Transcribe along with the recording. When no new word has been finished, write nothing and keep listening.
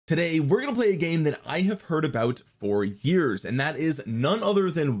Today we're gonna play a game that I have heard about for years, and that is none other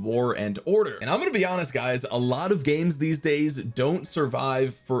than War and Order. And I'm gonna be honest guys, a lot of games these days don't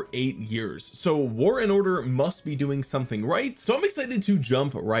survive for 8 years, so War and Order must be doing something right. So I'm excited to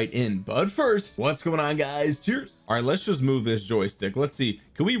jump right in, but first, what's going on guys? Cheers. All right, let's just move this joystick. Let's see,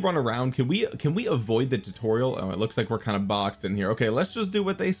 can we run around? Can we avoid the tutorial? Oh, it looks like we're kind of boxed in here. Okay, let's just do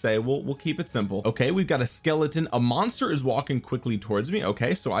what they say. We'll keep it simple. Okay, we've got a skeleton. A monster is walking quickly towards me.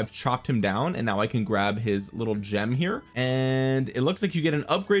 Okay, so I've chopped him down and now I can grab his little gem here, and it looks like you get an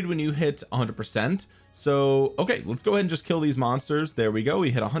upgrade when you hit 100%. So okay, let's go ahead and just kill these monsters. There we go,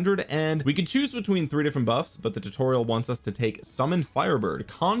 we hit 100, and we can choose between 3 different buffs, but the tutorial wants us to take summon Firebird,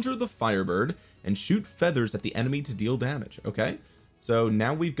 conjure the Firebird, and shoot feathers at the enemy to deal damage. Okay, so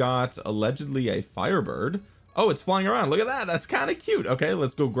now we've got allegedly a Firebird. Oh, it's flying around, look at that, that's kind of cute. Okay,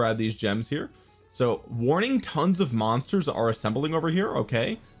 let's go grab these gems here. So warning, tons of monsters are assembling over here.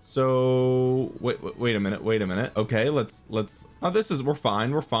 Okay, so wait a minute. Okay, let's oh, we're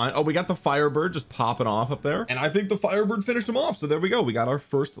fine. Oh, we got the Firebird just popping off up there, and I think the Firebird finished him off. So there we go, we got our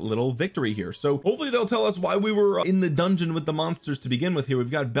first little victory here. So hopefully they'll tell us why we were in the dungeon with the monsters to begin with. Here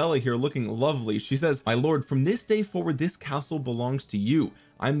we've got Bella here looking lovely. She says, my lord, from this day forward this castle belongs to you.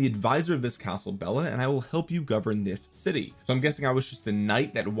 I'm the advisor of this castle, Bella, and I will help you govern this city. So I'm guessing I was just a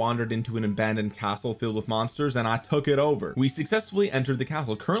knight that wandered into an abandoned castle filled with monsters, and I took it over. We successfully entered the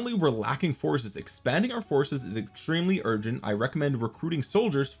castle. Currently we're lacking forces. Expanding our forces is extremely urgent. I recommend recruiting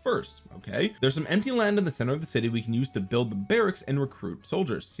soldiers first. Okay, there's some empty land in the center of the city we can use to build the barracks and recruit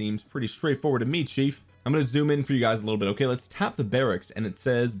soldiers. Seems pretty straightforward to me, chief. I'm going to zoom in for you guys a little bit. Okay, let's tap the barracks, and it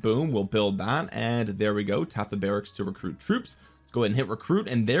says boom, we'll build that, and there we go. Tap the barracks to recruit troops. Go ahead and hit recruit,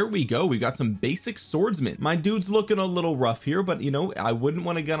 and there we go, we got some basic swordsmen. My dude's looking a little rough here, but you know, I wouldn't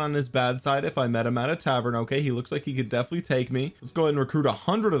want to get on his bad side if I met him at a tavern. Okay, he looks like he could definitely take me. Let's go ahead and recruit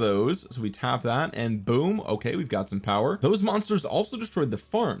 100 of those. So we tap that, and boom. Okay, we've got some power. Those monsters also destroyed the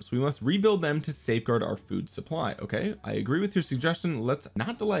farms. We must rebuild them to safeguard our food supply. Okay, I agree with your suggestion. Let's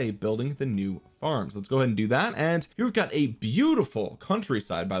not delay building the new farms. Let's go ahead and do that. And here we've got a beautiful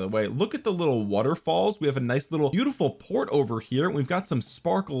countryside, by the way. Look at the little waterfalls. We have a nice little beautiful port over here. We've got some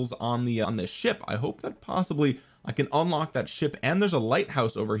sparkles on the ship. I hope that possibly I can unlock that ship, and there's a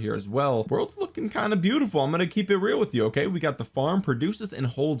lighthouse over here as well. World's looking kind of beautiful. I'm gonna keep it real with you. Okay, we got the farm produces and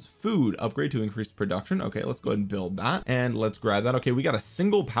holds food. Upgrade to increase production. Okay, let's go ahead and build that, and let's grab that. Okay, we got a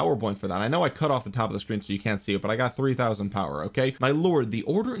single power point for that. I know I cut off the top of the screen so you can't see it, but I got 3,000 power. Okay, my lord, the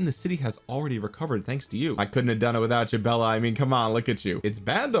order in the city has already recovered thanks to you. I couldn't have done it without you, Bella. I mean, come on, look at you. It's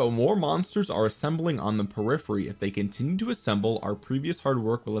bad though, more monsters are assembling on the periphery. If they continue to assemble, our previous hard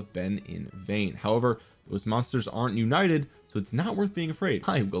work will have been in vain. However, those monsters aren't united, so it's not worth being afraid.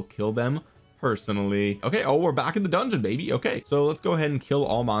 I will kill them personally. Okay, oh, we're back in the dungeon, baby. Okay, so let's go ahead and kill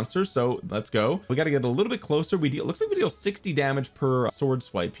all monsters. So let's go. We got to get a little bit closer. It looks like we deal 60 damage per sword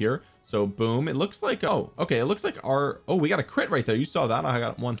swipe here. So boom, it looks like, oh, okay, it looks like we got a crit right there. You saw that. I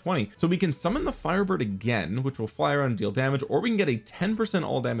got 120. So we can summon the Firebird again, which will fly around and deal damage, or we can get a 10%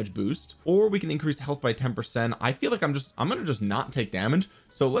 all damage boost, or we can increase health by 10%. I feel like I'm gonna just not take damage.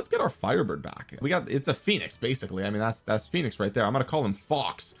 So let's get our Firebird back. It's a Phoenix basically. I mean, that's Phoenix right there. I'm gonna call him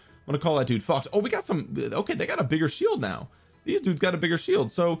Fox. I'm gonna call that dude Fox. Oh, we got some, okay, they got a bigger shield now. These dudes got a bigger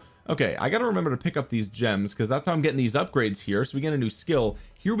shield. So okay, I got to remember to pick up these gems because that's how I'm getting these upgrades here. So we get a new skill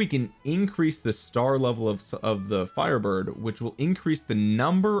here. We can increase the star level of the Firebird, which will increase the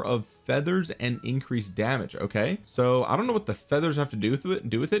number of feathers and increase damage. Okay, so I don't know what the feathers have to do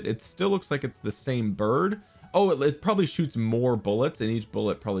with it. It still looks like it's the same bird. Oh, it probably shoots more bullets, and each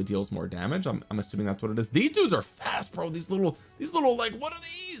bullet probably deals more damage. I'm assuming that's what it is. These dudes are fast, bro. These little like, what are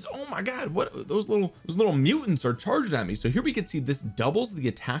these? Oh my god, what those little mutants are charging at me. So here we can see this doubles the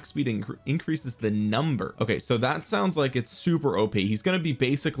attack speed and increases the number. Okay, so that sounds like it's super OP. He's gonna be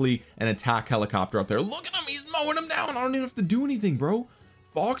basically an attack helicopter up there. Look at him, he's mowing him down. I don't even have to do anything, bro.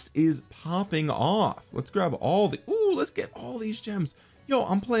 Fox is popping off. Let's grab let's get all these gems. Yo,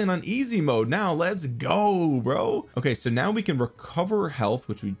 I'm playing on easy mode now. Let's go, bro. Okay, so now we can recover health,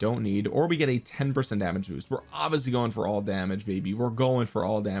 which we don't need, or we get a 10% damage boost. We're obviously going for all damage, baby. We're going for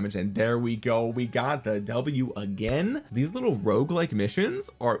all damage, and there we go. We got the W again. These little roguelike missions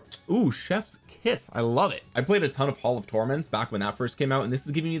are, ooh, chef's kiss. I love it. I played a ton of Hall of Torments back when that first came out, and this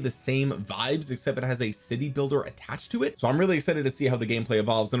is giving you the same vibes, except it has a city builder attached to it. So I'm really excited to see how the gameplay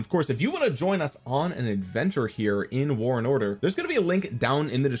evolves. And of course, if you want to join us on an adventure here in in War and Order, there's going to be a link down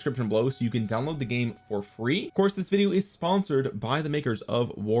in the description below so you can download the game for free. Of course, this video is sponsored by the makers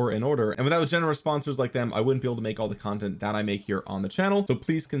of War and Order, and without generous sponsors like them, I wouldn't be able to make all the content that I make here on the channel, so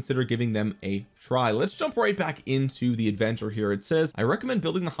please consider giving them a try. Let's jump right back into the adventure here. It says, I recommend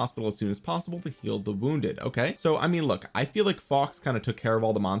building the hospital as soon as possible to heal the wounded. Okay, so I mean, look, I feel like Fox kind of took care of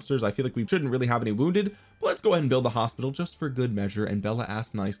all the monsters. I feel like we shouldn't really have any wounded, but let's go ahead and build the hospital just for good measure. And Bella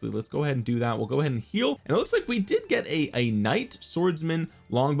asked nicely, let's go ahead and do that. We'll go ahead and heal, and it looks like we did get a knight, swordsman,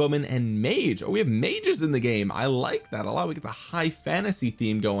 longbowman, and mage. Oh, we have mages in the game. I like that a lot. We get the high fantasy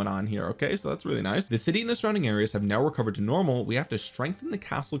theme going on here. Okay, so that's really nice. The city and the surrounding areas have now recovered to normal. We have to strengthen the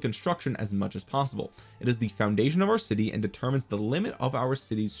castle construction as much as possible. It is the foundation of our city and determines the limit of our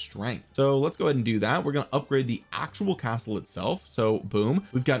city's strength. So let's go ahead and do that. We're going to upgrade the actual castle itself. So boom,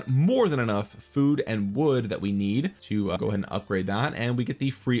 we've got more than enough food and wood that we need to go ahead and upgrade that, and we get the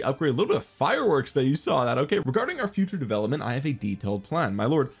free upgrade. A little bit of fireworks that you saw that. Okay, regarding our future development, I have a detailed plan. My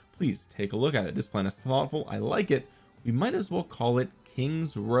lord, please take a look at it. This plan is thoughtful. I like it. We might as well call it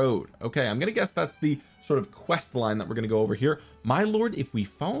King's Road. Okay, I'm gonna guess that's the sort of quest line that we're gonna go over here. My lord, if we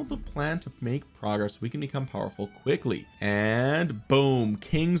follow the plan to make progress, we can become powerful quickly. And boom,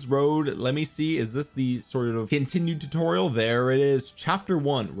 King's Road. Let me see, is this the sort of continued tutorial? There it is. Chapter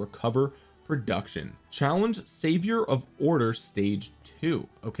 1, recover production. Challenge Savior of Order stage 2.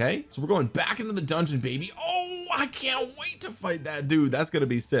 Okay, so we're going back into the dungeon, baby. Oh, I can't wait to fight that dude. That's gonna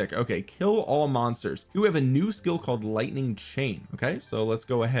be sick. Okay, kill all monsters. We have a new skill called lightning chain. Okay, so let's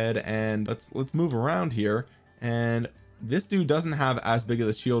go ahead and let's move around here. And this dude doesn't have as big of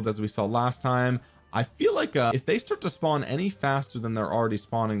the shields as we saw last time. I feel like if they start to spawn any faster than they're already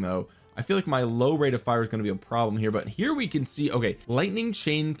spawning though, I feel like my low rate of fire is going to be a problem here. But here we can see, okay, lightning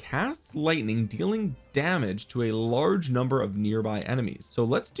chain casts lightning, dealing damage to a large number of nearby enemies. So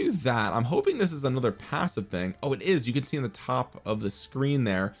let's do that. I'm hoping this is another passive thing. Oh, it is. You can see in the top of the screen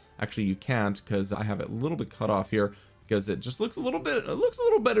there. Actually, you can't, because I have it a little bit cut off here, because it just looks a little bit, it looks a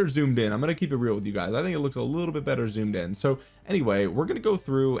little better zoomed in. I'm going to keep it real with you guys. I think it looks a little bit better zoomed in. So anyway, we're going to go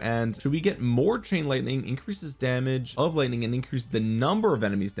through, and should we get more chain lightning, increases damage of lightning and increase the number of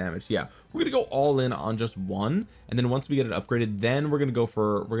enemies damaged? Yeah, we're going to go all in on just one. And then once we get it upgraded, then we're going to go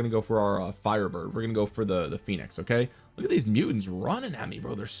for our Firebird. We're going to go for the Phoenix. Okay, look at these mutants running at me,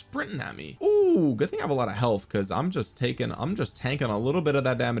 bro. They're sprinting at me. Ooh, good thing I have a lot of health, because I'm just tanking a little bit of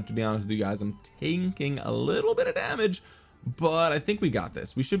that damage, to be honest with you guys. I'm tanking a little bit of damage, but I think we got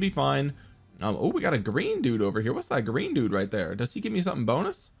this. We should be fine. Oh, we got a green dude over here. What's that green dude right there? Does he give me something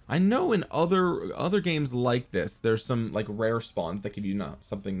bonus? I know in other games like this, there's some like rare spawns that give you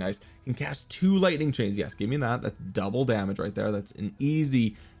something nice. You can cast 2 lightning chains. Yes, give me that. That's double damage right there. That's an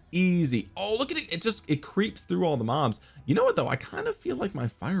easy. Oh, look at it. It creeps through all the mobs. You know what though, I kind of feel like my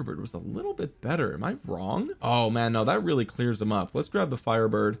Firebird was a little bit better. Am I wrong? Oh man, no, that really clears them up. Let's grab the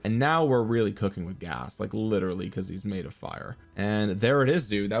Firebird, and now we're really cooking with gas, like literally, because he's made of fire. And there it is,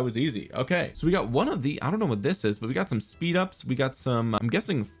 dude. That was easy. Okay, so we got one of the, I don't know what this is, but we got some speed ups. We got some, I'm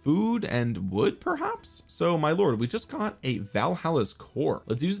guessing food and wood perhaps. So my lord, we just got a Valhalla's core.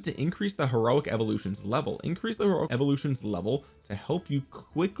 Let's use it to increase the heroic evolutions level. Increase the heroic evolutions level to help you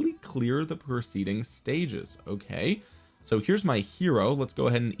quickly clear the preceding stages. Okay, so here's my hero. Let's go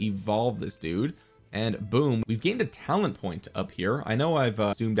ahead and evolve this dude, and boom, we've gained a talent point up here. I know I've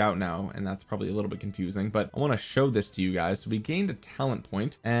zoomed out now, and that's probably a little bit confusing, but I want to show this to you guys. So we gained a talent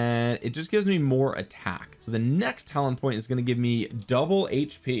point, and it just gives me more attack. So the next talent point is going to give me double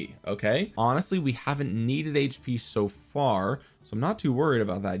HP. Okay, honestly, we haven't needed HP so far, so I'm not too worried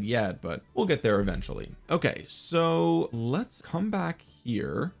about that yet, but we'll get there eventually. Okay, so let's come back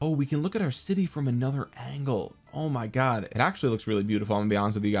here. Oh, we can look at our city from another angle. Oh my god, it actually looks really beautiful. I'm gonna be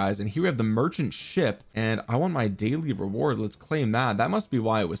honest with you guys. And here we have the merchant ship, and I want my daily reward. Let's claim that. That must be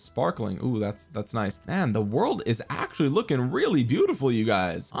why it was sparkling. Ooh, that's nice, man. The world is actually looking really beautiful, you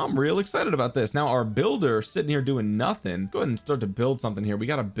guys. I'm real excited about this. Now our builder sitting here doing nothing. Go ahead and start to build something here. We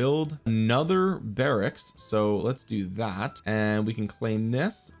got to build another barracks, so let's do that, and we can claim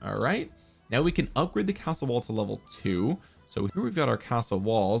this. All right, now we can upgrade the castle wall to level 2. So here we've got our castle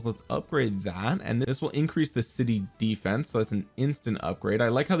walls. Let's upgrade that, and this will increase the city defense. So that's an instant upgrade. I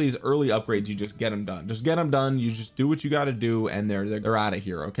like how these early upgrades, you just get them done. Just get them done. You just do what you got to do, and they're out of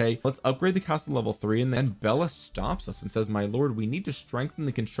here. Okay, let's upgrade the castle level 3, and then Bella stops us and says, my lord, we need to strengthen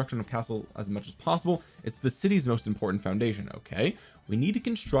the construction of castle as much as possible. It's the city's most important foundation. Okay, we need to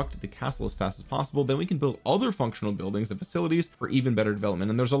construct the castle as fast as possible. Then we can build other functional buildings and facilities for even better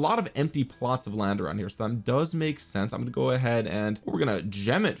development. And there's a lot of empty plots of land around here, so that does make sense. I'm gonna go ahead and we're gonna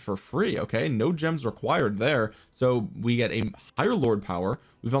gem it for free. Okay, no gems required there. So we get a higher lord power,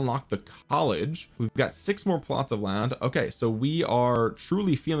 We've unlocked the college. We've got 6 more plots of land. Okay, so we are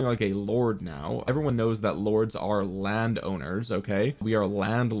truly feeling like a lord now. Everyone knows that lords are landowners. Okay, we are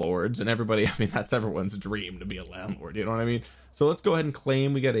landlords, and everybody, I mean, that's everyone's dream to be a landlord, you know what I mean? So let's go ahead and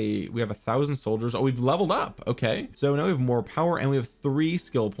claim. We have 1,000 soldiers. Oh, we've leveled up. Okay, so now we have more power, and we have 3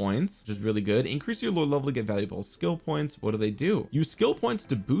 skill points, which is really good. Increase your lord level to get valuable skill points. What do? Use skill points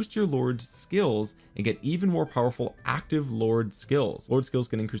to boost your lord's skills and get even more powerful active lord skills. Lord skills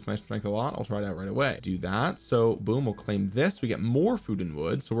can increase my strength a lot. I'll try it out right away. Do that. So boom, we'll claim this. We get more food and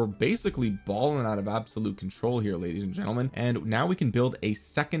wood. So we're basically balling out of absolute control here, ladies and gentlemen. And now we can build a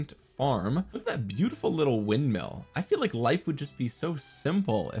second farm. Look at that beautiful little windmill. I feel like life would just be so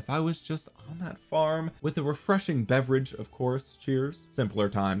simple if I was just on that farm with a refreshing beverage, of course. Cheers. Simpler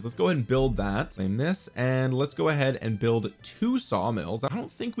times. Let's go ahead and build that. Claim this, and let's go ahead and build 2 sawmills. I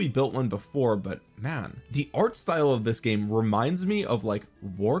don't think we built one before, but man, the art style of this game reminds me of like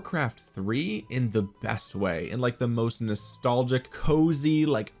Warcraft 3 in the best way, in like the most nostalgic, cozy,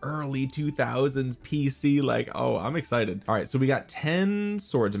 like early 2000s PC. Like, oh, I'm excited. All right, so we got 10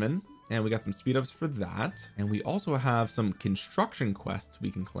 swordsmen, and we got some speed ups for that, and we also have some construction quests we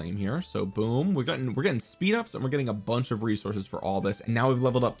can claim here. So boom, we're getting speed ups, and we're getting a bunch of resources for all this, and now we've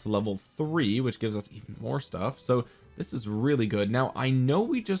leveled up to level 3, which gives us even more stuff. So this is really good. Now I know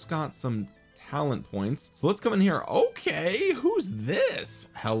we just got some talent points, so let's come in here. Okay, who's this?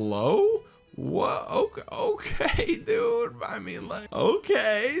 Hello? What? Okay, dude. I mean, like,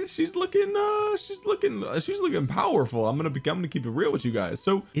 okay, she's looking powerful. I'm gonna keep it real with you guys.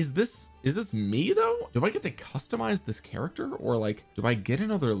 So is this me though? Do I get to customize this character, or like, do I get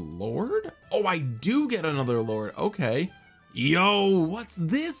another lord? Oh, I do get another lord. Okay. Yo, what's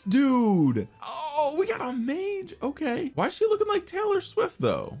this dude? Oh, we got a mage. Okay, why is she looking like Taylor Swift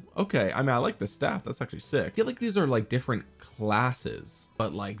though? Okay, I mean, I like the staff. That's actually sick. I feel like these are like different classes,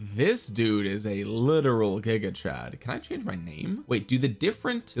 but like this dude is a literal Giga Chad. Can I change my name? Wait, do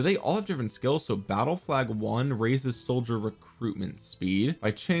they all have different skills? So battle flag 1 raises soldier recruitment speed. If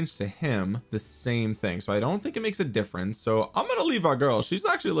I change to him, the same thing. So I don't think it makes a difference. So I'm gonna leave our girl. She's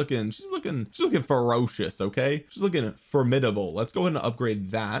actually looking ferocious. Okay, she's looking formidable. Let's go ahead and upgrade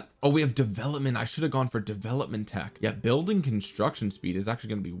that. Oh, we have development. I should have gone for development tech. Yeah, building construction speed is actually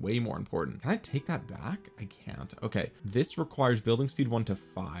going to be way more important. Can I take that back? I can't. Okay, this requires building speed 1 to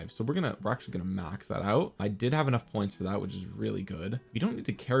 5, so we're actually gonna max that out. I did have enough points for that, which is really good. We don't need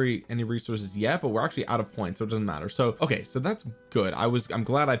to carry any resources yet, but we're actually out of points, so it doesn't matter. So okay, so that's good. I'm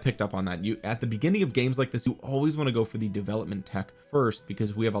glad I picked up on that. You, at the beginning of games like this, you always want to go for the development tech first,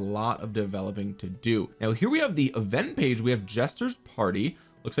 because we have a lot of developing to do. Now here we have the event page. We have Jester's Party.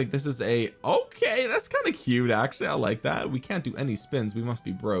 Looks like this is okay, that's kind of cute actually. I like that. We can't do any spins. We must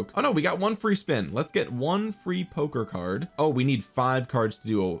be broke. Oh no, we got 1 free spin. Let's get 1 free poker card. Oh, we need 5 cards to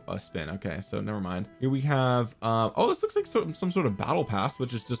do a spin. Okay, so never mind. Here we have oh, this looks like some sort of battle pass,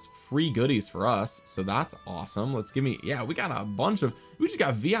 which is just free goodies for us, so that's awesome. Yeah, we got a bunch of, we just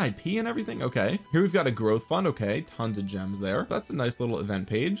got VIP and everything. Okay, here we've got a growth fund. Okay, tons of gems there. That's a nice little event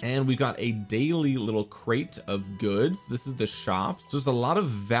page, and we got a daily little crate of goods. This is the shop, so there's a lot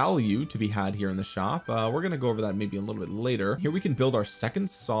of value to be had here in the shop. We're gonna go over that maybe a little bit later. Here we can build our second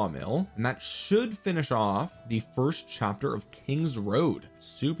sawmill, and that should finish off the first chapter of King's Road.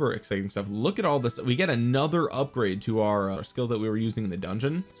 Super exciting stuff. Look at all this. We get another upgrade to our skills that we were using in the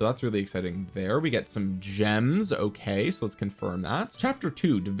dungeon, so that's really exciting there. We get some gems. Okay, so let's confirm that. Chapter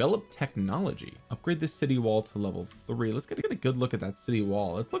 2, develop technology. Upgrade the city wall to level 3. Let's get a good look at that city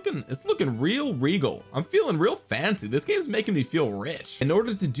wall. It's looking real regal. I'm feeling real fancy. This game's making me feel rich. In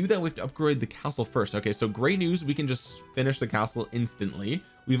order to do that, we have to upgrade the castle first. Okay, so great news, we can just finish the castle instantly.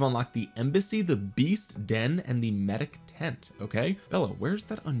 We've unlocked the embassy, the beast den, and the medic tent. Okay, Bella, where's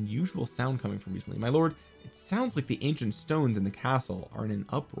that unusual sound coming from recently? My lord, it sounds like the ancient stones in the castle are in an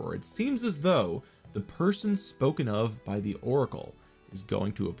uproar. It seems as though the person spoken of by the oracle is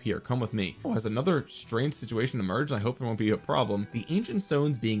going to appear. Come with me. Oh, has another strange situation emerged? I hope it won't be a problem. The ancient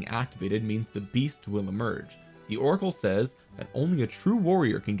stones being activated means the beast will emerge. The oracle says that only a true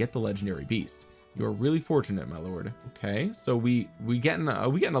warrior can get the legendary beast. You are really fortunate, my lord. Okay, so we getting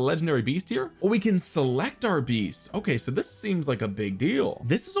a legendary beast here? Oh, we can select our beast. Okay, so this seems like a big deal.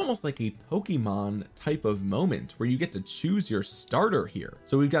 This is almost like a Pokemon type of moment where you get to choose your starter here.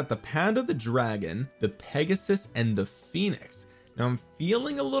 So we've got the panda, the dragon, the Pegasus, and the phoenix. Now I'm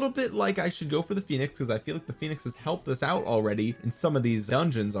feeling a little bit like I should go for the Phoenix, because I feel like the Phoenix has helped us out already in some of these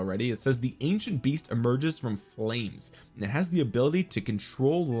dungeons already. It says the ancient beast emerges from flames, and it has the ability to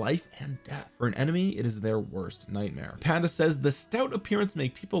control life and death. For an enemy, it is their worst nightmare. Panda says the stout appearance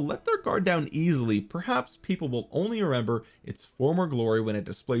make people let their guard down easily. Perhaps people will only remember its former glory when it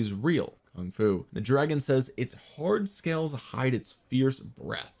displays real kung fu. The dragon says its hard scales hide its fierce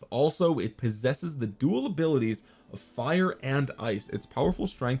breath. Also, it possesses the dual abilities of fire and ice. Its powerful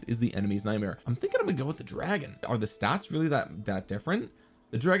strength is the enemy's nightmare. I'm thinking I'm gonna go with the dragon. Are the stats really that different?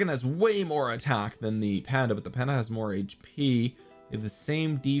 The dragon has way more attack than the panda, but the panda has more HP. They have the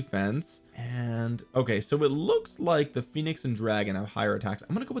same defense. And okay, so it looks like the Phoenix and dragon have higher attacks.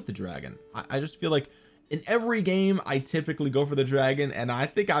 I'm gonna go with the dragon. I just feel like in every game I typically go for the dragon, and I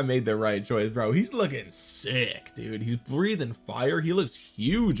think I made the right choice, bro. He's looking sick, dude. He's breathing fire. He looks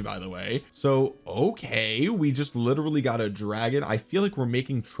huge, by the way. So okay, we just literally got a dragon. I feel like we're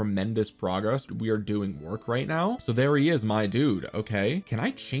making tremendous progress. We are doing work right now. So there he is, my dude. Okay, can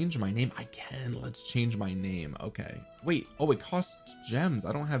I change my name? I can. Let's change my name. Okay, wait, oh, it costs gems.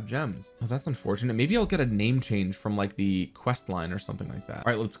 I don't have gems. Oh, that's unfortunate. Maybe I'll get a name change from like the quest line or something like that.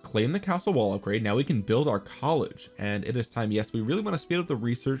 All right, let's claim the castle wall upgrade. Now we can build our college, and it is time. Yes, we really want to speed up the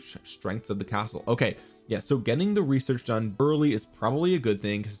research strengths of the castle. Okay, yeah, so getting the research done early is probably a good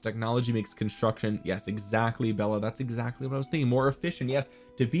thing, because technology makes construction, yes, exactly, Bella, that's exactly what I was thinking, more efficient. Yes,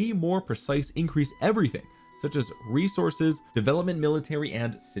 to be more precise, increase everything such as resources, development, military,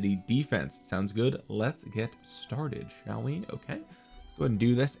 and city defense. Sounds good. Let's get started, shall we? Okay, let's go ahead and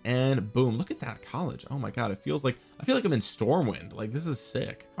do this, and boom, look at that college. Oh my god, I feel like I'm in Stormwind. Like, this is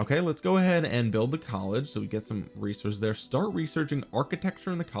sick. Okay, let's go ahead and build the college so we get some resources there. Start researching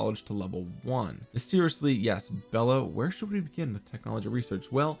architecture in the college to level 1. Seriously, yes, Bella, where should we begin with technology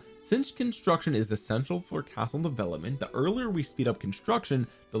research? Well, since construction is essential for castle development, the earlier we speed up construction,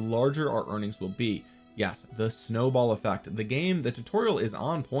 the larger our earnings will be. Yes, the snowball effect. The tutorial is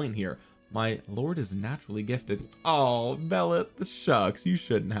on point here. My lord is naturally gifted. Oh, Bella, the shucks, you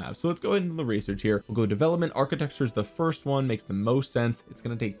shouldn't have. So let's go ahead into the research here. We'll go development. Architecture is the first one, makes the most sense. It's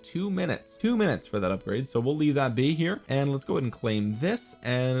going to take 2 minutes for that upgrade, so we'll leave that be here, and let's go ahead and claim this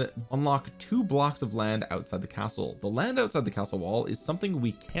and unlock 2 blocks of land outside the castle. The land outside the castle wall is something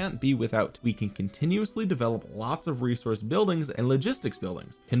we can't be without. We can continuously develop lots of resource buildings and logistics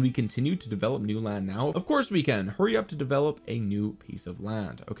buildings. Can we continue to develop new land now? Of course we can. Hurry up to develop a new piece of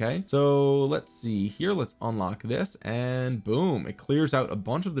land. Okay, so let's see here. Let's unlock this, and boom, it clears out a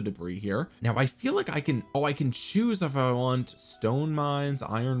bunch of the debris here. Now I feel like I can choose if I want stone mines,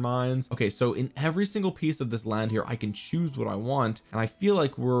 iron mines. Okay, so in every single piece of this land here I can choose what I want, and I feel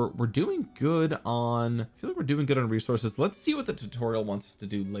like we're doing good on resources. Let's see what the tutorial wants us to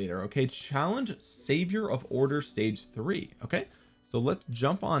do later. Okay, challenge savior of order stage 3. Okay, so let's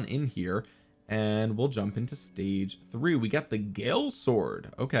jump on in here, and we'll jump into stage 3. We got the Gale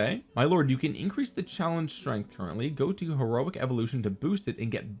Sword. Okay, my lord, you can increase the challenge strength currently. Go to heroic evolution to boost it and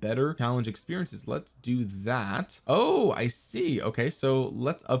get better challenge experiences. Let's do that. Oh, I see. Okay, so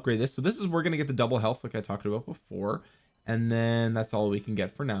let's upgrade this. So this is, we're gonna get the double health like I talked about before, and then that's all we can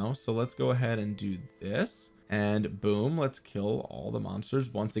get for now. So let's go ahead and do this, and boom, let's kill all the monsters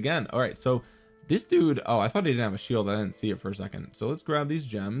once again. All right, so this dude, oh, I thought he didn't have a shield. I didn't see it for a second. So let's grab these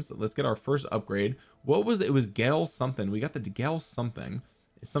gems. Let's get our first upgrade. What was it? It was Gale something. We got the Gale something.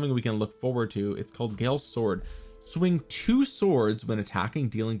 It's something we can look forward to. It's called Gale Sword. Swing 2 swords when attacking,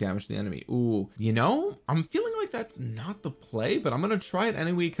 dealing damage to the enemy. Ooh, you know, I'm feeling like that's not the play, but I'm gonna try it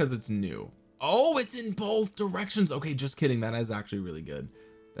anyway because it's new. Oh, it's in both directions. Okay, just kidding. That is actually really good.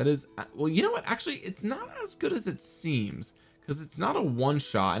 That is, well, you know what? Actually, it's not as good as it seems, because it's not a one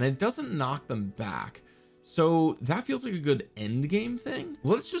shot and it doesn't knock them back. So that feels like a good end game thing.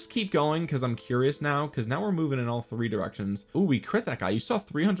 Let's just keep going, because I'm curious now, because now we're moving in all 3 directions. Oh, we crit that guy. You saw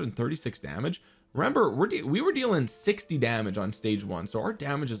 336 damage. Remember, we were dealing 60 damage on stage 1, so our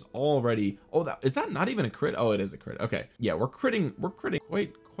damage is already, oh, that is that not even a crit? Oh, it is a crit. Okay, yeah, we're critting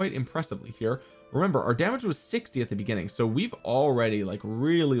quite impressively here. Remember, our damage was 60 at the beginning, so we've already like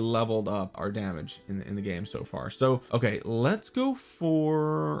really leveled up our damage in the game so far. So okay, let's go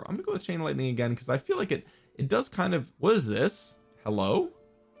for, I'm gonna go with chain lightning again, because I feel like it does kind of, what is this? Hello?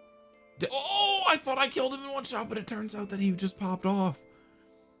 Oh, I thought I killed him in 1 shot, but it turns out that he just popped off.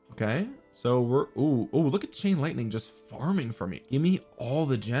 Okay, so we're, ooh, look at chain lightning just farming for me. Give me all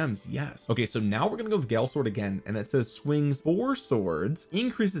the gems. Yes. Okay, so now we're gonna go with Gale Sword again, and it says swings 4 swords,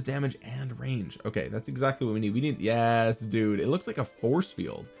 increases damage and range. Okay, that's exactly what we need. Yes, dude, it looks like a force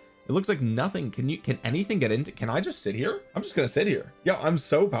field. It looks like nothing. Can anything get into, can I just sit here? I'm just gonna sit here. Yeah, I'm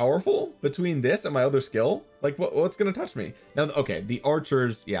so powerful between this and my other skill. Like what's gonna touch me now? Okay, the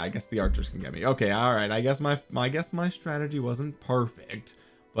archers, yeah, I guess the archers can get me. Okay, all right, I guess my strategy wasn't perfect,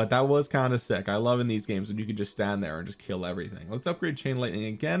 but that was kind of sick. I love in these games when you can just stand there and just kill everything. Let's upgrade chain lightning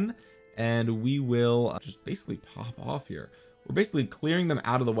again, and we will just basically pop off here. We're basically clearing them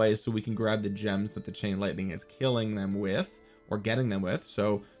out of the way so we can grab the gems that the chain lightning is killing them with, or getting them with.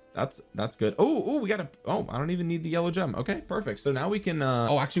 So that's good. Oh, we got oh, I don't even need the yellow gem. Okay, perfect. So now we can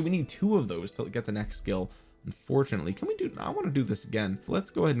oh, actually we need 2 of those to get the next skill. Unfortunately, can we do, I want to do this again. Let's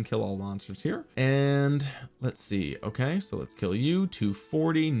go ahead and kill all monsters here, and let's see. Okay, so let's kill you.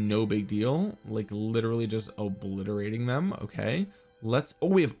 240, no big deal, like literally just obliterating them. Okay, let's, oh,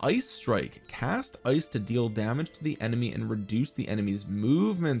 we have ice strike. Cast ice to deal damage to the enemy and reduce the enemy's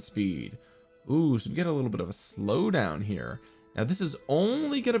movement speed. Ooh, so we get a little bit of a slowdown here. Now this is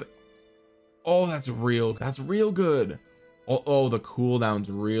only gonna be, oh, that's real good. Oh, the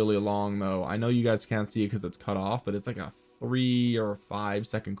cooldown's really long though. I know you guys can't see it because it's cut off, but it's like a 3 or 5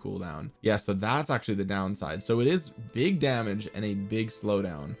 second cooldown. Yeah, so that's actually the downside. So it is big damage and a big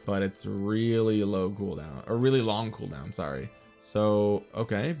slowdown, but it's really low cooldown, or really long cooldown, sorry. So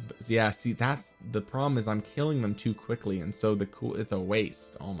okay, yeah, see, that's the problem, is I'm killing them too quickly, and so it's a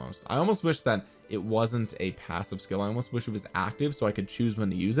waste almost. I almost wish that it wasn't a passive skill. I almost wish it was active so I could choose when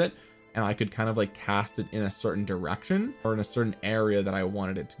to use it, and I could kind of like cast it in a certain direction or in a certain area that I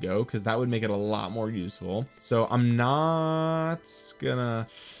wanted it to go, because that would make it a lot more useful. So I'm not gonna,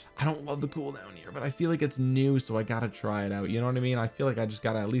 I don't love the cooldown here, but I feel like it's new, so I gotta try it out. You know what I mean? I feel like I just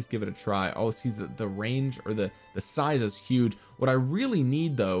gotta at least give it a try. Oh, see, the range, or the size is huge. What I really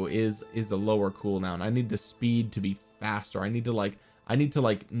need though is a lower cooldown. I need the speed to be faster. I need to like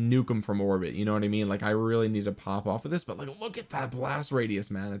nuke them from orbit. You know what I mean? Like I really need to pop off of this, but like look at that blast radius,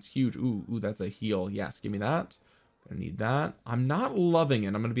 man. It's huge. Ooh, that's a heal. Yes, give me that. I need that. I'm not loving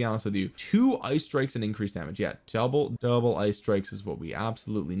it, I'm gonna be honest with you. 2 ice strikes and increased damage. Yeah, double ice strikes is what we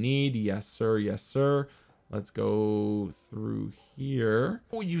absolutely need. Yes sir, yes sir. Let's go through here.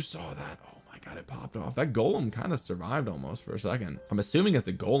 Oh, you saw that. Oh my god, it popped off. That golem kind of survived almost for a second. I'm assuming it's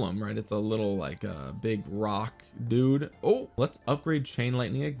a golem, right? It's a little like a big rock dude. Oh, let's upgrade chain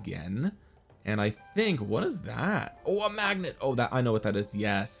lightning again. And I think, what is that? Oh, a magnet. Oh, that, I know what that is.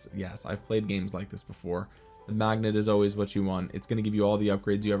 Yes, I've played games like this before. The magnet is always what you want. It's going to give you all the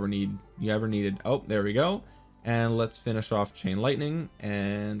upgrades you ever needed. Oh, there we go. And let's finish off chain lightning,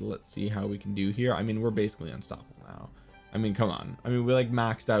 and let's see how we can do here. I mean, we're basically unstoppable now. I mean, come on. I mean, we like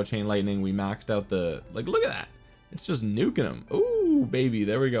maxed out chain lightning. We maxed out the, like, look at that. It's just nuking them. Ooh, baby.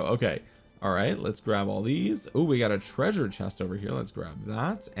 There we go. Okay. All right, let's grab all these. Oh, we got a treasure chest over here. Let's grab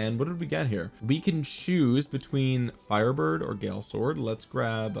that. And what did we get here? We can choose between Firebird or Gale Sword. Let's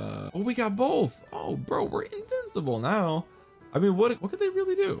grab, oh, we got both. Oh, bro, we're invincible now. I mean, what could they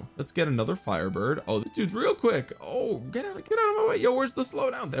really do? Let's get another Firebird. Oh, this dude's real quick. Oh, get out of my way. Yo, where's the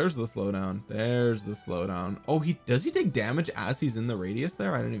slowdown? There's the slowdown. There's the slowdown. Oh, does he take damage as he's in the radius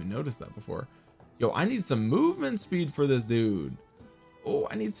there? I didn't even notice that before. Yo, I need some movement speed for this dude. Oh,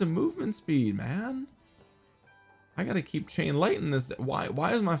 I need some movement speed, man. I gotta keep chain lighting this. Why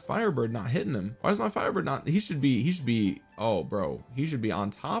is my Firebird not hitting him? Why is my Firebird not? He should be, oh, bro, he should be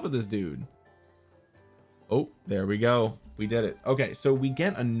on top of this dude. Oh, there we go. We did it. Okay, so we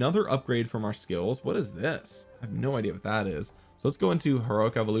get another upgrade from our skills. What is this? I have no idea what that is. So let's go into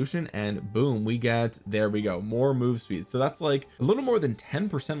heroic evolution, and boom, we get, there we go, more move speed. So that's like a little more than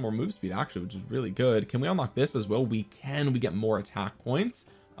 10% more move speed actually, which is really good. Can we unlock this as well? We can. We get more attack points.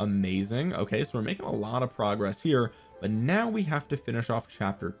 Amazing. Okay, so we're making a lot of progress here, but now we have to finish off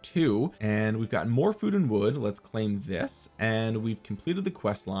chapter 2, and we've got more food and wood. Let's claim this, and we've completed the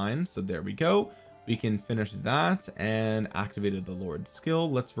quest line. So there we go. We can finish that and activated the Lord's skill.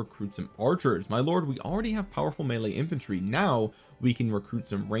 Let's recruit some archers. My lord, we already have powerful melee infantry. Now we can recruit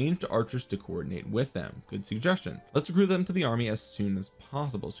some ranged archers to coordinate with them. Good suggestion. Let's recruit them to the army as soon as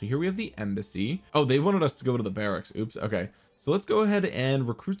possible. So here we have the embassy. Oh, they wanted us to go to the barracks. Oops. Okay. So let's go ahead and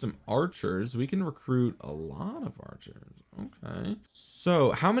recruit some archers. We can recruit a lot of archers. Okay. So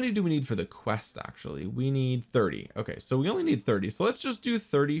how many do we need for the quest? Actually, we need 30. Okay. So we only need 30. So let's just do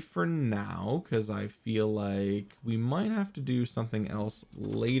 30 for now, because I feel like we might have to do something else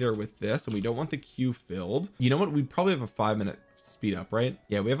later with this, and we don't want the queue filled. You know what? We probably have a 5-minute speed up, right?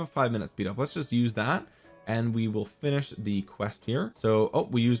 Yeah, we have a 5-minute speed up. Let's just use that. and we will finish the quest here. So, oh,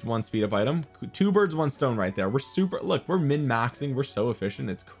 we used one speed up item. 2 birds 1 stone right there. We're super, look, we're min-maxing. We're so efficient.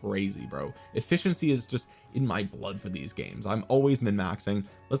 It's crazy, bro. Efficiency is just in my blood for these games. I'm always min-maxing.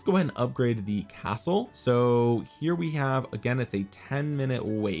 Let's go ahead and upgrade the castle. So here we have, again, it's a 10-minute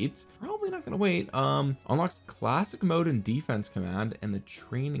wait. Probably not gonna wait. Unlocks classic mode and defense command and the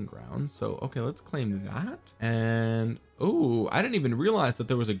training ground. So okay, let's claim that. And oh, I didn't even realize that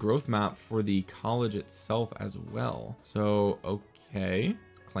there was a growth map for the college itself as well. So okay,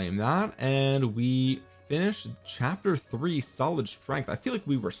 let's claim that, and we finished chapter 3, solid strength. I feel like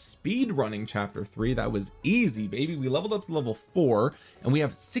we were speed running chapter 3. That was easy, baby. We leveled up to level 4 and we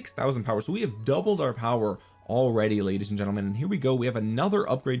have 6,000 power, so we have doubled our power already, ladies and gentlemen. And here we go, we have another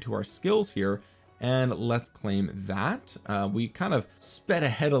upgrade to our skills here, and let's claim that. We kind of sped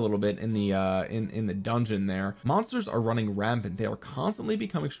ahead a little bit in the in the dungeon there. Monsters are running rampant. They are constantly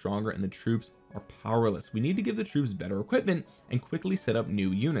becoming stronger and the troops are powerless. We need to give the troops better equipment and quickly set up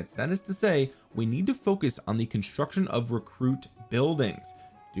new units. That is to say, we need to focus on the construction of recruit buildings.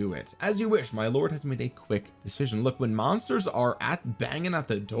 Do it as you wish. My lord has made a quick decision. Look, when monsters are banging at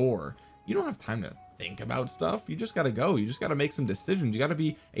the door, you don't have time to think about stuff. You just got to go. You just got to make some decisions. You got to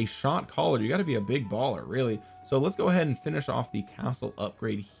be a shot caller. You got to be a big baller, really. So let's go ahead and finish off the castle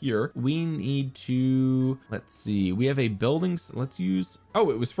upgrade here. We need to, let's see, we have a building. Let's use, oh,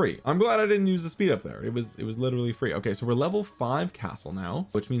 it was free. I'm glad I didn't use the speed up there. It was literally free. Okay, so we're level 5 castle now,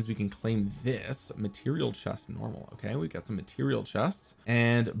 which means we can claim this material chest normal. Okay, we got some material chests,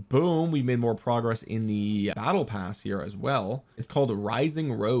 and boom, we made more progress in the battle pass here as well. It's called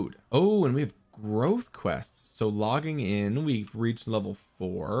Rising Road. Oh, and we have growth quests. So logging in, we've reached level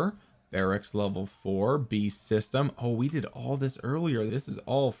 4, barracks level 4, B system. Oh, we did all this earlier. This is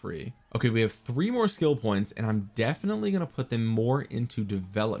all free. Okay, we have 3 more skill points, and I'm definitely going to put them more into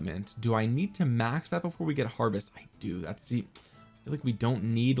development. Do I need to max that before we get harvest? I do. That's, see, I feel like we don't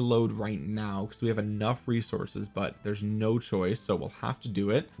need load right now because we have enough resources, but there's no choice, so we'll have to do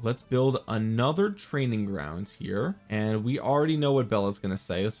it. Let's build another training grounds here, and we already know what Bella's gonna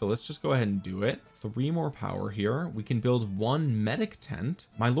say, so let's just go ahead and do it. 3 more power here. We can build 1 medic tent.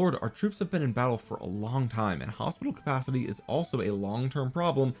 My lord, our troops have been in battle for a long time, and hospital capacity is also a long-term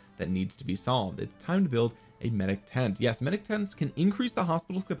problem that needs to be solved. It's time to build a medic tent. Yes, medic tents can increase the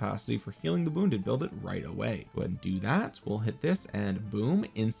hospital's capacity for healing the wounded. Build it right away. Go ahead and do that. We'll hit this and boom,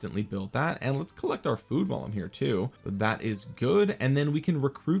 instantly build that. And let's collect our food while I'm here too. So that is good. And then we can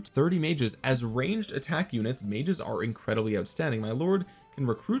recruit 30 mages as ranged attack units. Mages are incredibly outstanding. My lord can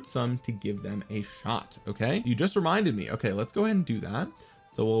recruit some to give them a shot. Okay, you just reminded me. Okay, let's go ahead and do that.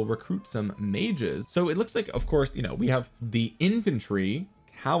 So we'll recruit some mages. So it looks like, of course, you know, we have the infantry,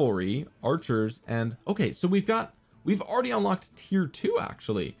 cavalry, archers, and okay, so we've already unlocked tier 2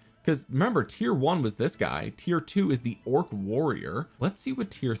 actually, because remember, tier 1 was this guy, tier 2 is the orc warrior. Let's see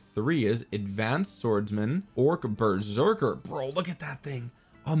what tier 3 is. Advanced swordsman, orc berserker. Bro, look at that thing.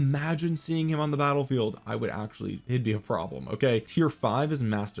 Imagine seeing him on the battlefield. I would actually, it'd be a problem. Okay, tier 5 is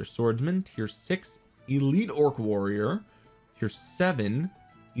master swordsman, tier 6 elite orc warrior, tier 7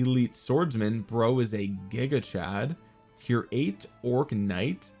 elite swordsman. Bro is a giga chad. Tier 8 orc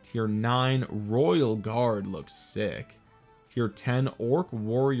knight, tier 9 royal guard, looks sick. Tier 10 orc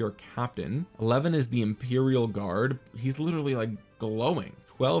warrior captain. 11 is the imperial guard. He's literally like glowing.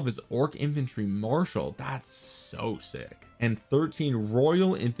 12 is orc infantry marshal. That's so sick. And 13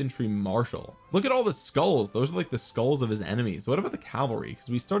 royal infantry marshal. Look at all the skulls. Those are like the skulls of his enemies. What about the cavalry? Because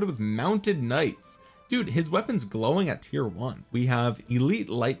we started with mounted knights. Dude, his weapon's glowing at tier 1. We have elite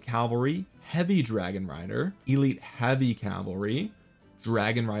light cavalry, heavy dragon rider, elite heavy cavalry,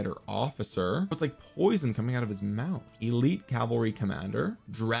 dragon rider officer. It's like poison coming out of his mouth. Elite cavalry commander,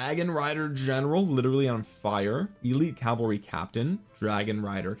 dragon rider general, literally on fire, elite cavalry captain, dragon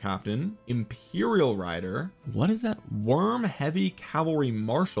rider captain, imperial rider. What is that? Worm heavy cavalry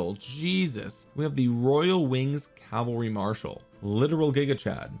marshal. Jesus. We have the royal wings cavalry marshal. Literal giga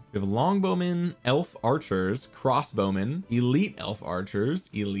chad. We have longbowmen, elf archers, crossbowmen, elite elf archers,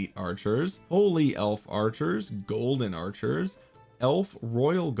 holy elf archers, golden archers, elf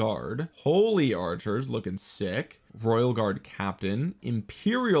royal guard, holy archers, looking sick, royal guard captain,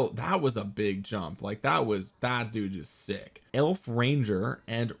 imperial. That was a big jump. Like that dude is sick. Elf ranger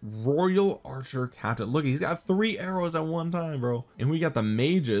and royal archer captain. Look, he's got 3 arrows at one time, bro. And we got the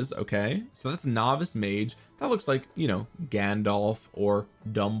mages. Okay, so that's novice mage. That looks like, you know, Gandalf or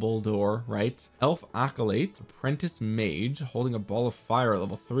Dumbledore, right? Elf acolyte, apprentice mage, holding a ball of fire at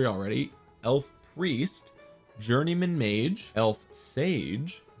level 3 already. Elf priest, journeyman mage, elf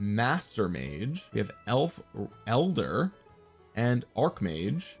sage, master mage. We have elf elder, and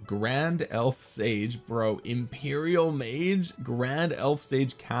Archmage, Grand Elf Sage, bro, Imperial Mage, Grand Elf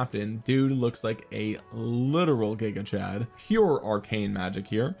Sage Captain. Dude looks like a literal Giga Chad. Pure arcane magic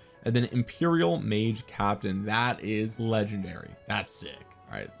here. And then Imperial Mage Captain. That is legendary. That's sick.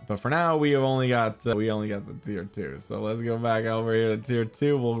 All right, but for now we have only got the tier 2, so let's go back over here to tier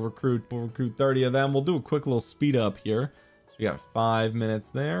 2. We'll recruit 30 of them. We'll do a quick little speed up here. So we got 5 minutes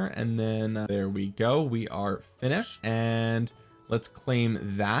there, and then there we go. We are finished, and let's claim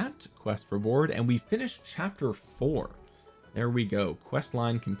that quest reward, and we finished chapter 4. There we go. Quest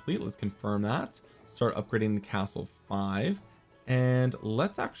line complete. Let's confirm that. Start upgrading the castle 5. And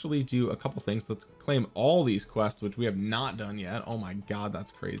let's actually do a couple things. Let's claim all these quests, which we have not done yet. Oh my god,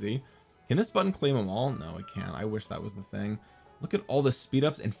 that's crazy. Can this button claim them all? No, it can't. I wish that was the thing. Look at all the speed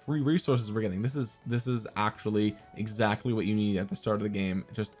ups and free resources we're getting. This is actually exactly what you need at the start of the game.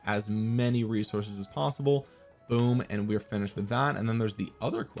 Just as many resources as possible. Boom, and we're finished with that. And then there's the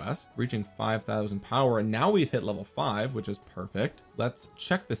other quest, reaching 5,000 power, and now we've hit level 5, which is perfect. Let's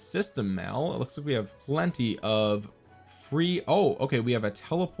check the system mail. It looks like we have plenty of free. Oh, okay, we have a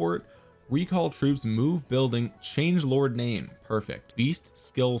teleport, recall troops, move building, change lord name. Perfect. Beast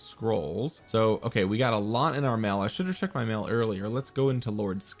skill scrolls. So okay, we got a lot in our mail. I should have checked my mail earlier. Let's go into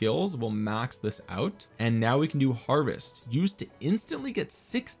lord skills. We'll max this out, and now we can do harvest, used to instantly get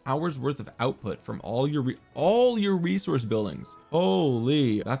 6 hours worth of output from all your resource buildings.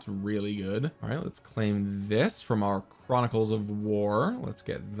 Holy, that's really good. All right, let's claim this from our Chronicles of War. Let's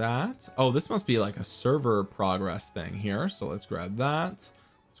get that. Oh, this must be like a server progress thing here, so let's grab that.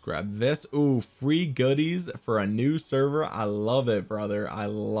 Grab this. Ooh, free goodies for a new server. I love it, brother. I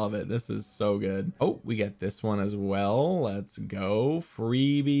love it. This is so good. Oh, we get this one as well. Let's go.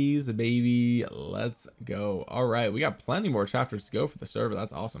 Freebies, baby. Let's go. All right, we got plenty more chapters to go for the server.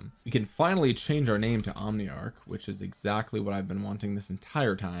 That's awesome. We can finally change our name to Omniarch, which is exactly what I've been wanting this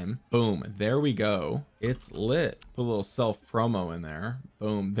entire time. Boom, there we go. It's lit. Put a little self promo in there.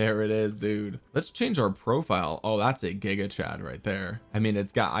 Boom, there it is, dude. Let's change our profile. Oh, that's a Giga Chad right there. I mean,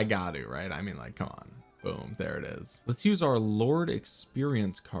 I got to, right? I mean, like, come on. Boom, there it is. Let's use our Lord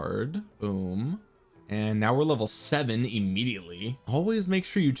experience card. Boom. And now we're level 7 immediately. Always make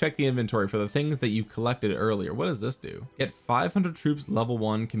sure you check the inventory for the things that you collected earlier. What does this do? Get 500 troops level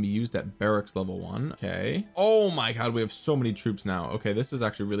 1, can be used at barracks level 1. Okay. Oh my god, we have so many troops now. Okay, this is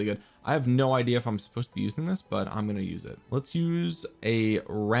actually really good. I have no idea if I'm supposed to be using this, but I'm gonna use it. Let's use a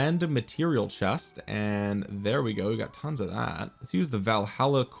random material chest, and there we go. We got tons of that. Let's use the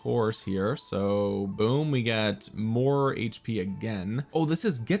Valhalla course here. So boom, we get more HP again. Oh, this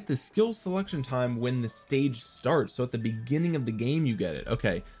is get the skill selection time when the stage starts. So at the beginning of the game you get it.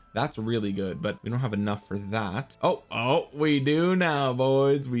 Okay, that's really good, but we don't have enough for that. Oh, we do now,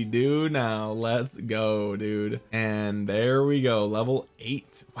 boys. We do now. Let's go, dude. And there we go, level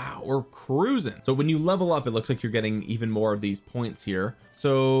 8. Wow, we're cruising. So when you level up, it looks like you're getting even more of these points here.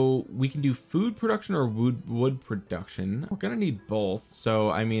 So we can do food production or wood production. We're gonna need both,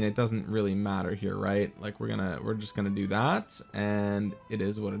 so I mean, it doesn't really matter here, right? Like we're just gonna do that, and it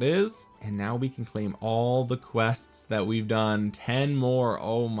is what it is. And now we can claim all the quests that we've done. 10 more.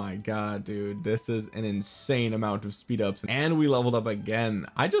 Oh my god, dude, this is an insane amount of speed ups, and we leveled up again.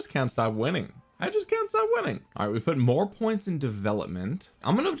 I just can't stop winning. I just can't stop winning. All right, we put more points in development.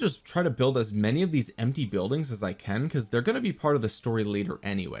 I'm gonna just try to build as many of these empty buildings as I can, because they're gonna be part of the story later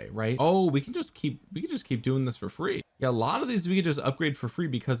anyway, right? Oh, we can just keep doing this for free. Yeah, a lot of these we could just upgrade for free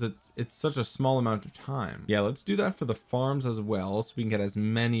because it's such a small amount of time. Yeah, let's do that for the farms as well, so we can get as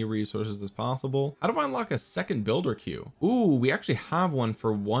many resources as possible. How do I unlock a second builder queue? Ooh, we actually have one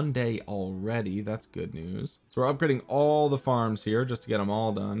for 1 day already. That's good news. So we're upgrading all the farms here just to get them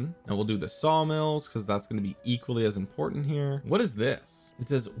all done. And we'll do the sawmills because that's going to be equally as important here. What is this? It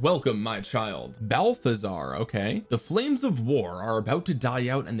says, welcome, my child. Balthazar. Okay. The flames of war are about to die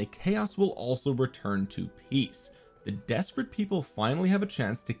out, and the chaos will also return to peace. The desperate people finally have a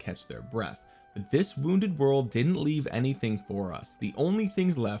chance to catch their breath, but this wounded world didn't leave anything for us. The only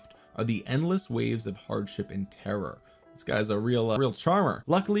things left are the endless waves of hardship and terror. This guy's a real charmer.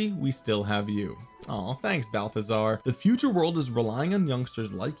 Luckily, we still have you. Oh, thanks, Balthazar. The future world is relying on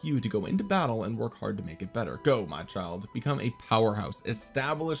youngsters like you to go into battle and work hard to make it better. Go, my child. Become a powerhouse.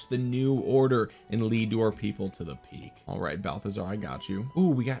 Establish the new order and lead your people to the peak. All right, Balthazar, I got you. Ooh,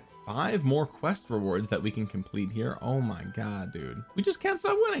 we got 5 more quest rewards that we can complete here. Oh my god, dude. We just can't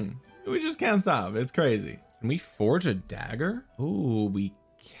stop winning. We just can't stop. It's crazy. Can we forge a dagger? Ooh, we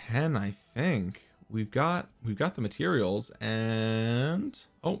can, I think. We've got the materials, and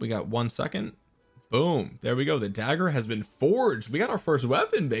oh, we got 1 second. Boom, there we go. The dagger has been forged. We got our first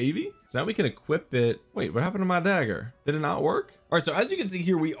weapon, baby. So now we can equip it. Wait, what happened to my dagger? Did it not work? All right, so as you can see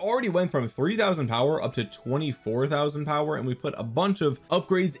here, we already went from 3,000 power up to 24,000 power, and we put a bunch of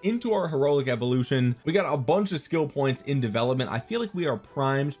upgrades into our heroic evolution. We got a bunch of skill points in development. I feel like we are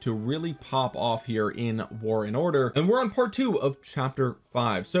primed to really pop off here in War and Order, and we're on part 2 of chapter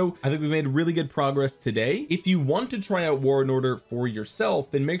 5. So I think we've made really good progress today. If you want to try out War and Order for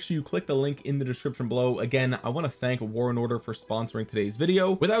yourself, then make sure you click the link in the description below. Again, I want to thank War and Order for sponsoring today's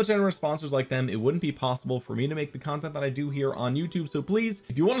video. Without generous sponsors like them, it wouldn't be possible for me to make the content that I do here on YouTube. So please,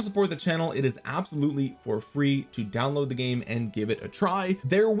 if you want to support the channel, it is absolutely for free to download the game and give it a try.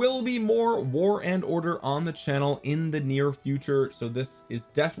 There will be more War and Order on the channel in the near future, so this is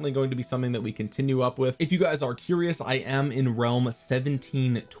definitely going to be something that we continue up with. If you guys are curious, I am in realm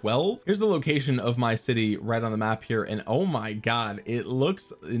 1712. Here's the location of my city right on the map here, and oh my god, it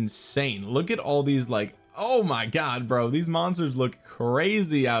looks insane. Look at all these, like, oh my god, bro, these monsters look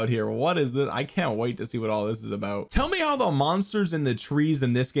crazy out here. What is this? I can't wait to see what all this is about. Tell me how the monsters in the trees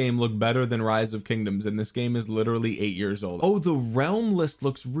in this game look better than Rise of Kingdoms, and this game is literally 8 years old. Oh, the realm list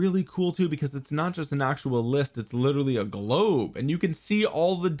looks really cool too, because it's not just an actual list, it's literally a globe, and you can see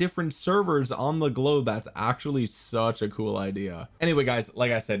all the different servers on the globe. That's actually such a cool idea. Anyway guys,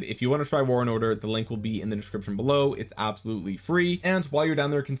 like I said, if you want to try War and Order, the link will be in the description below. It's absolutely free, and while you're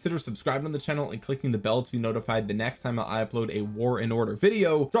down there, consider subscribing to the channel and clicking the bell to be notified the next time I upload a War and Order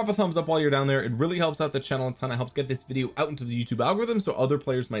video. Drop a thumbs up while you're down there. It really helps out the channel a ton. It helps get this video out into the YouTube algorithm so other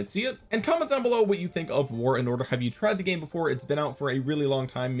players might see it. And comment down below what you think of War and Order. Have you tried the game before? It's been out for a really long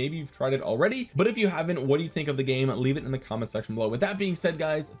time. Maybe you've tried it already, but if you haven't, what do you think of the game? Leave it in the comment section below. With that being said,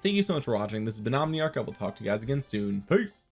 guys, thank you so much for watching. This has been Omniarch. I will talk to you guys again soon. Peace.